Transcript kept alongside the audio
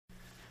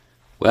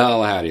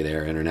Well, howdy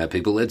there, Internet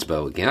people. It's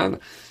Bo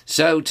again.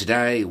 So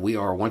today we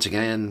are once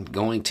again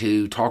going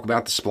to talk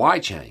about the supply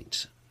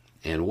chains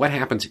and what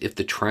happens if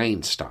the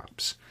train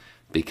stops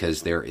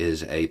because there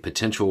is a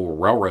potential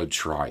railroad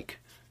strike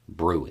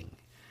brewing.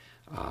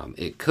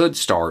 It could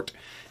start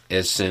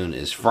as soon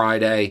as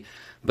Friday,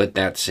 but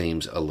that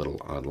seems a little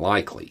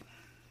unlikely.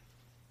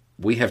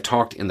 We have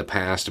talked in the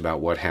past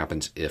about what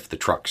happens if the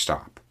trucks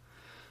stop.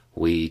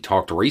 We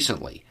talked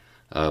recently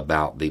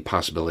about the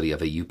possibility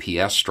of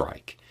a UPS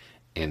strike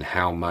and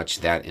how much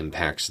that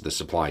impacts the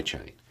supply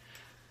chain.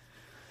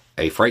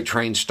 A freight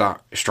train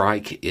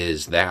strike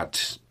is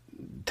that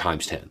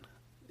times 10.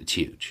 It's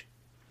huge.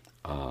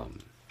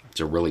 It's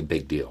a really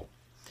big deal.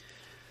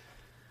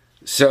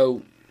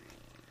 So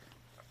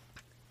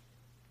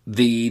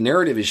the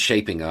narrative is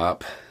shaping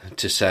up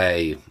to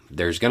say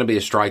there's going to be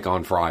a strike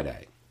on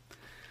Friday.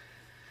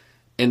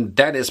 And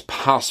that is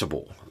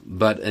possible,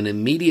 but an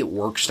immediate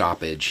work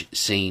stoppage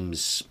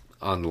seems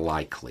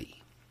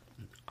unlikely.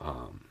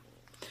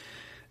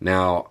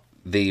 Now,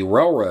 the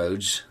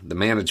railroads, the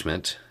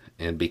management,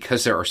 and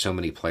because there are so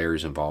many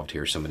players involved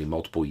here, so many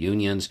multiple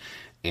unions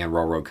and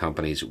railroad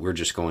companies, we're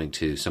just going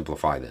to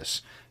simplify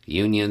this.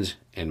 Unions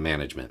and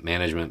management.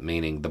 Management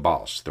meaning the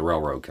boss, the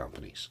railroad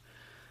companies.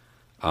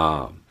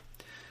 The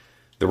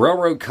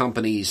railroad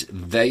companies,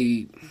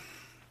 they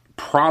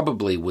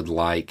probably would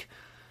like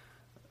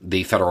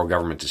the federal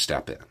government to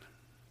step in.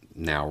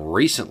 Now,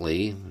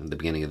 recently, at the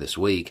beginning of this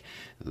week,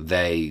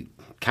 they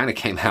kind of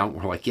came out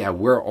and were like, yeah,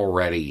 we're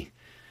already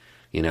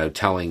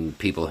telling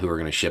people who are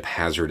going to ship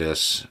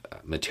hazardous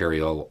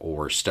material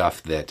or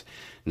stuff that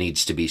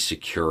needs to be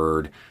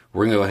secured,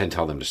 we're going to go ahead and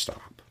tell them to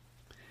stop.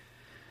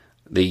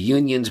 The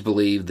unions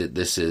believe that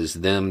this is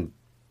them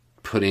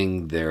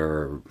putting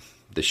the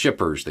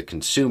shippers, the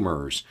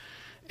consumers,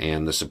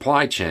 and the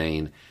supply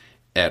chain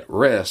at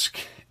risk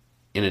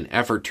in an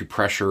effort to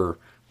pressure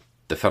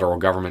the federal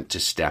government to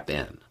step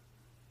in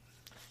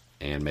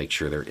and make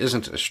sure there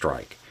isn't a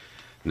strike.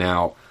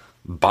 Now,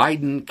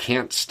 Biden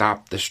can't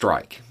stop the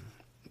strike.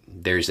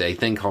 There's a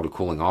thing called a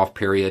cooling off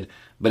period,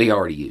 but he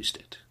already used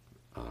it.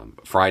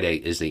 Friday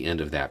is the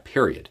end of that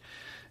period.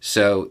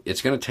 So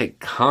it's going to take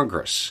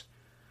Congress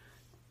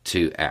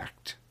to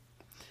act.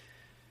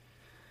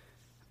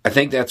 I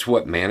think that's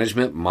what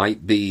management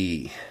might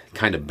be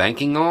kind of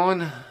banking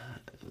on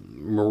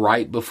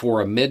right before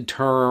a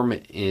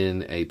midterm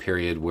in a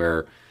period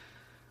where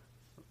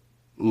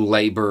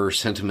labor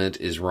sentiment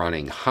is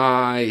running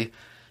high.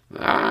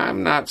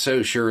 I'm not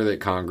so sure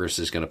that Congress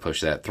is going to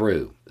push that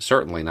through.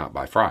 Certainly not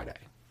by Friday.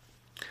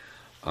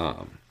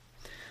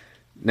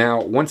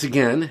 Now, once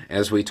again,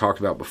 as we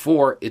talked about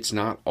before, it's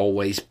not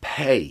always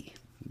pay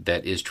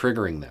that is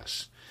triggering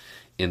this.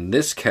 In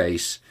this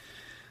case,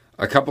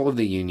 a couple of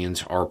the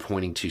unions are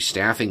pointing to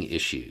staffing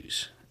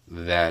issues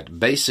that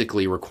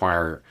basically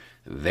require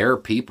their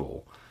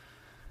people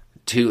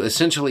to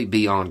essentially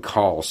be on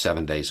call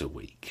 7 days a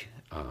week,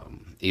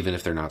 even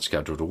if they're not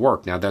scheduled to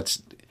work. Now,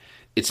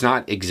 it's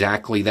not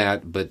exactly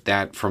that, but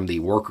that from the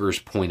workers'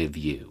 point of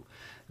view,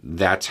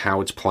 that's how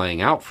it's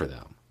playing out for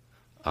them.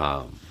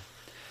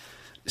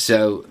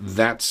 So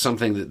that's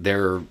something that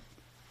they're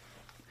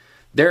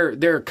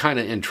kind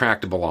of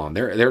intractable on.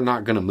 They're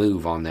not going to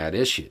move on that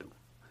issue.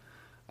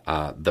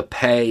 The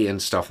pay and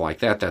stuff like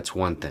that, that's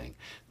one thing.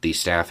 The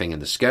staffing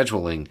and the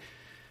scheduling,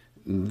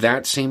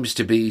 that seems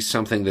to be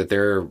something that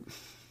they're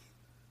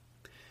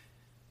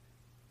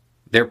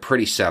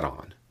pretty set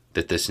on,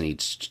 that this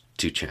needs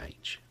to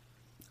change.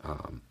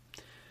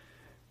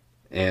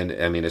 And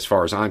I mean, as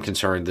far as I'm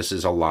concerned, this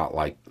is a lot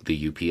like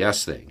the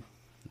UPS thing.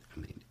 I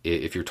mean,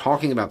 if you're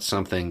talking about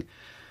something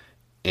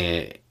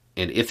and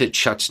if it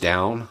shuts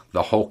down,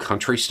 the whole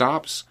country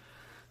stops,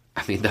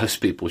 I mean, those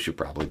people should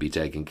probably be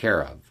taken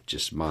care of,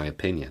 just my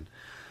opinion.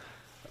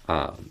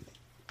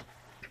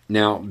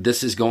 Now,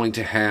 this is going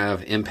to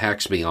have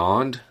impacts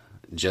beyond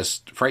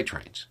just freight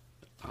trains.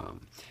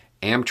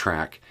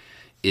 Amtrak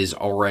is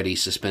already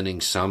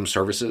suspending some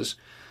services,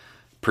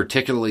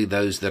 particularly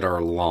those that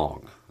are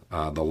long,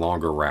 the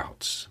longer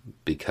routes,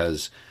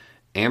 because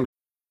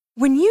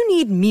When you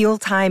need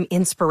mealtime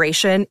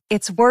inspiration,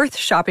 it's worth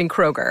shopping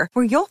Kroger,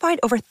 where you'll find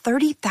over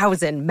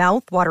 30,000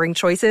 mouth-watering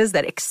choices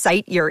that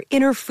excite your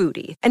inner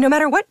foodie. And no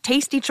matter what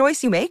tasty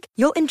choice you make,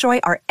 you'll enjoy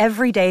our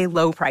everyday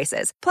low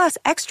prices, plus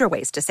extra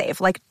ways to save,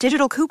 like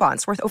digital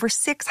coupons worth over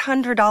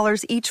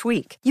 $600 each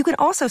week. You can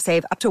also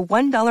save up to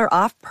 $1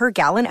 off per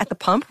gallon at the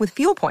pump with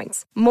fuel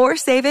points. More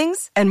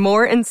savings and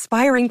more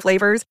inspiring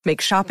flavors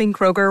make shopping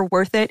Kroger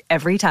worth it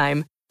every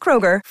time.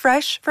 Kroger,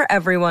 fresh for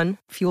everyone.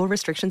 Fuel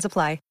restrictions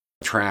apply.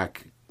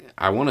 Track,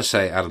 I want to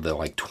say out of the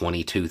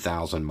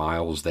 22,000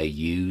 miles they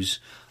use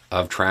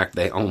of track,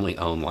 they only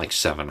own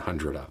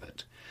 700 of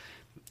it.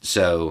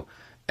 So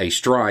a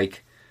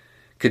strike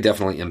could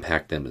definitely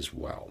impact them as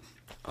well.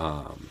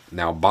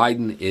 Now,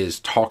 Biden is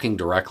talking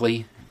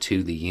directly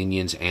to the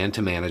unions and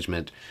to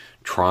management,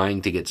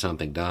 trying to get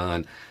something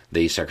done.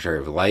 The Secretary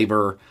of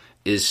Labor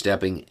is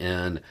stepping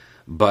in,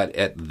 but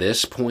at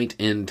this point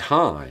in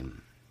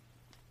time,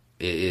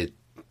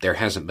 there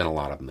hasn't been a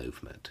lot of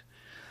movement.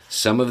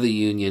 Some of the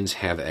unions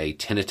have a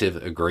tentative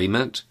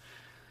agreement,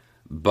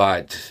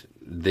 but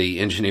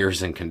the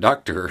engineers and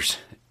conductors,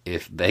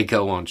 if they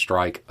go on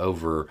strike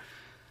over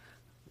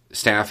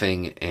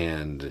staffing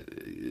and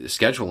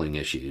scheduling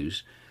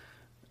issues,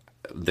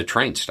 the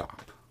trains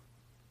stop.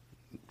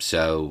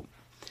 So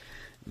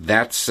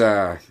that's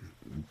the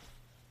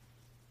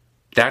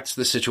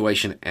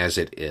situation as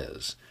it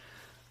is.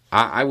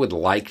 I would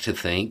like to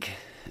think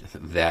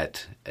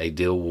that a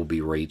deal will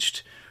be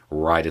reached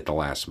right at the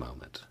last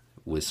moment.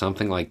 With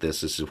something like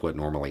this is what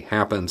normally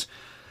happens.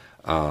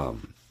 I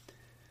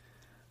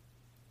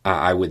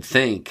would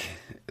think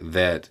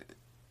that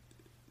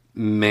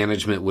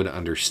management would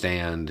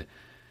understand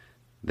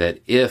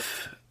that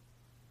if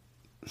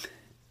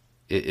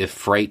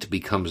freight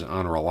becomes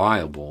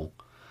unreliable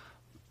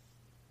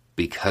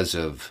because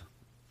of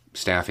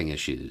staffing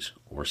issues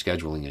or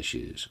scheduling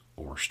issues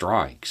or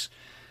strikes,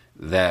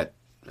 that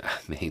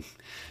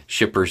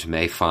shippers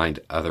may find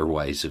other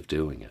ways of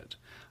doing it.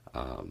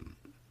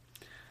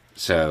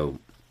 So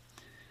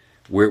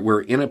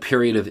we're in a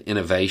period of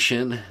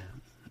innovation.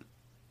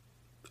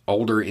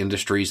 Older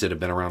industries that have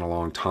been around a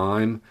long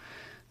time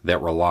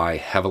that rely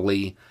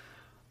heavily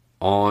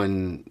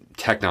on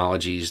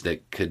technologies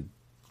that could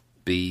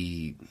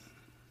be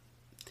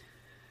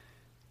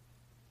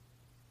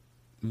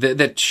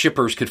that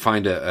shippers could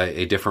find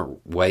a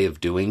different way of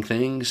doing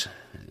things.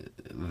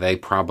 They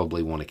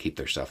probably want to keep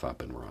their stuff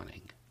up and running.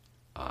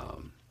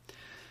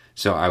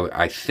 So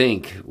I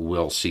think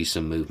we'll see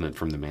some movement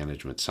from the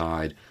management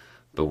side,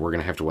 but we're going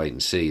to have to wait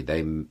and see.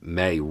 They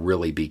may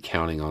really be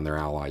counting on their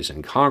allies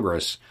in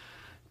Congress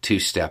to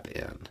step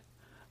in.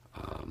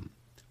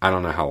 I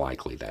don't know how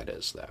likely that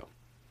is, though.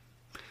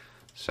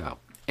 So,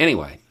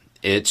 anyway,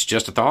 it's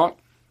just a thought.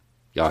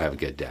 Y'all have a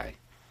good day.